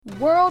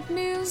world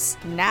news,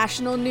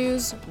 national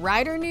news,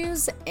 rider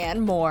news,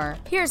 and more.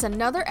 Here's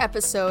another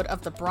episode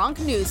of the Bronc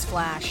News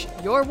Flash,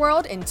 your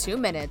world in 2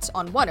 minutes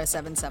on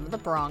 107.7 The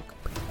Bronc.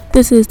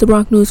 This is the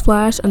Bronc News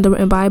Flash,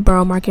 underwritten by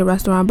Borough Market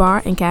Restaurant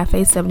Bar and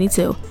Cafe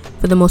 72.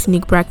 For the most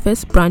unique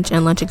breakfast, brunch,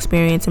 and lunch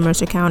experience in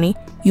Mercer County,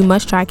 you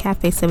must try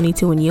Cafe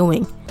 72 in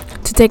Ewing.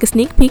 To take a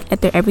sneak peek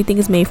at their everything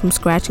is made from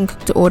scratch and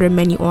cooked to order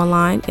menu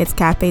online, it's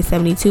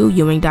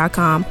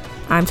cafe72ewing.com.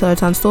 I'm Taylor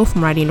Tunstall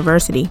from Rider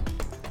University.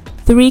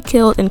 3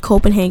 killed in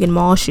Copenhagen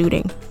mall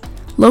shooting.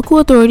 Local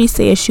authorities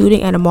say a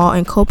shooting at a mall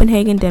in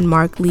Copenhagen,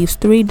 Denmark leaves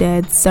 3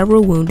 dead,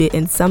 several wounded,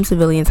 and some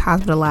civilians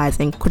hospitalized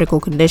in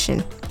critical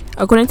condition.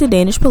 According to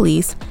Danish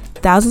police,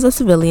 thousands of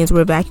civilians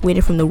were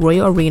evacuated from the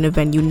Royal Arena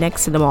venue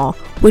next to the mall,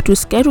 which was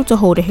scheduled to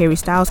hold a Harry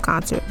Styles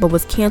concert, but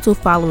was canceled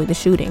following the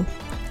shooting.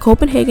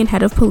 Copenhagen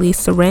head of police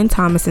Søren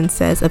Thomasen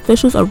says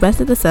officials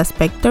arrested the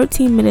suspect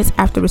 13 minutes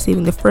after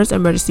receiving the first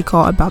emergency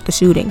call about the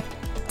shooting.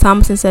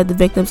 Thomasen said the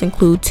victims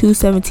include 2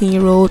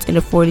 17-year-olds and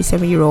a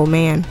 47-year-old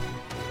man.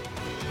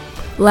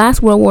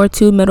 Last World War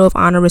II Medal of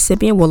Honor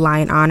recipient will lie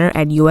in honor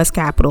at U.S.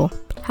 Capitol.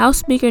 House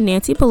Speaker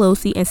Nancy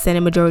Pelosi and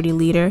Senate Majority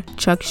Leader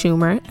Chuck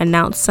Schumer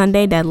announced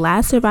Sunday that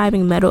last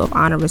surviving Medal of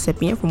Honor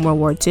recipient from World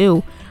War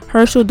II,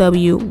 Herschel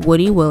W.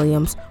 Woody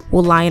Williams,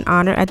 will lie in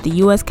honor at the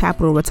U.S.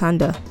 Capitol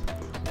Rotunda.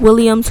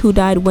 Williams, who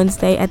died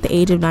Wednesday at the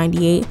age of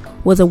 98,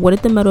 was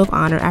awarded the Medal of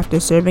Honor after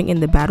serving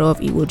in the Battle of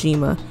Iwo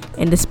Jima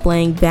and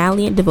displaying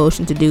valiant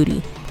devotion to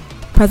duty.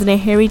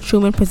 President Harry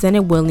Truman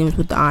presented Williams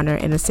with the honor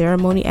in a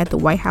ceremony at the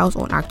White House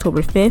on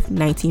October 5,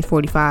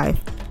 1945.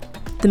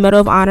 The Medal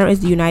of Honor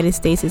is the United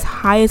States'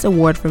 highest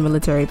award for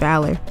military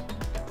valor.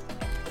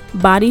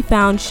 Body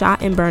found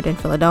shot and burned in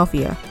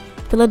Philadelphia.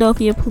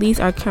 Philadelphia police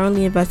are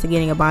currently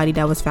investigating a body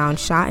that was found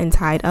shot and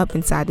tied up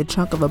inside the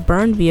trunk of a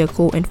burned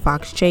vehicle in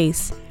Fox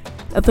Chase.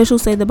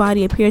 Officials say the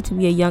body appeared to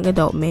be a young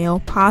adult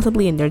male,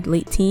 possibly in their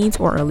late teens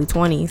or early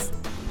 20s.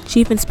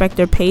 Chief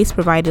Inspector Pace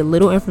provided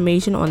little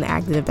information on the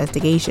active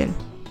investigation.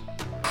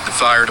 The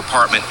fire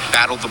department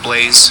battled the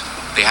blaze.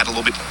 They had a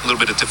little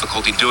bit of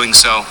difficulty doing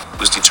so. It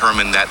was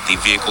determined that the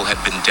vehicle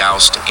had been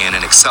doused in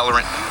an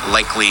accelerant.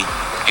 Likely,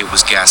 it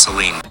was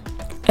gasoline.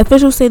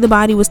 Officials say the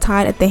body was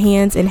tied at the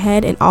hands and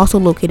head and also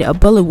located a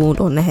bullet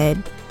wound on the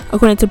head.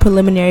 According to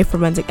preliminary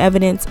forensic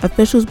evidence,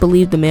 officials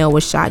believe the male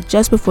was shot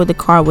just before the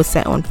car was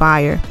set on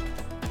fire.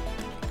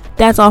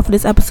 That's all for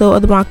this episode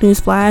of the Bronc News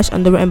Flash,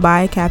 underwritten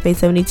by Cafe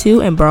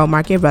 72 and Borough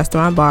Market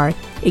Restaurant Bar.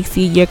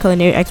 Exceed your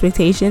culinary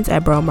expectations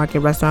at Borough Market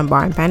Restaurant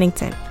Bar in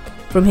Pennington.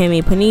 From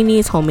handmade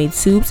paninis, homemade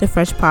soups, and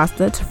fresh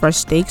pasta to fresh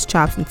steaks,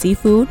 chops, and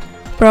seafood,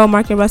 Borough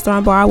Market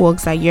Restaurant Bar will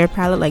excite your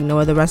palate like no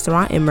other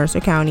restaurant in Mercer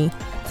County.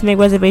 To make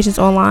reservations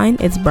online,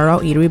 it's Borough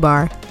Eatery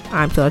Bar.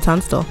 I'm Taylor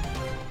Tunstall.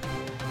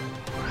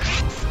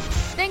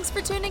 Thanks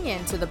for tuning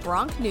in to the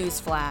Bronc News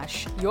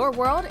Flash, your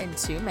world in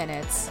 2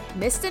 minutes.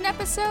 Missed an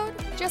episode?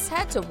 Just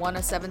head to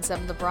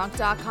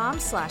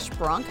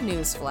 1077thebronc.com/Bronc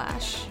News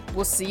Flash.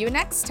 We'll see you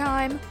next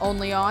time,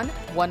 only on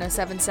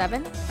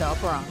 1077 The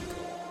Bronc.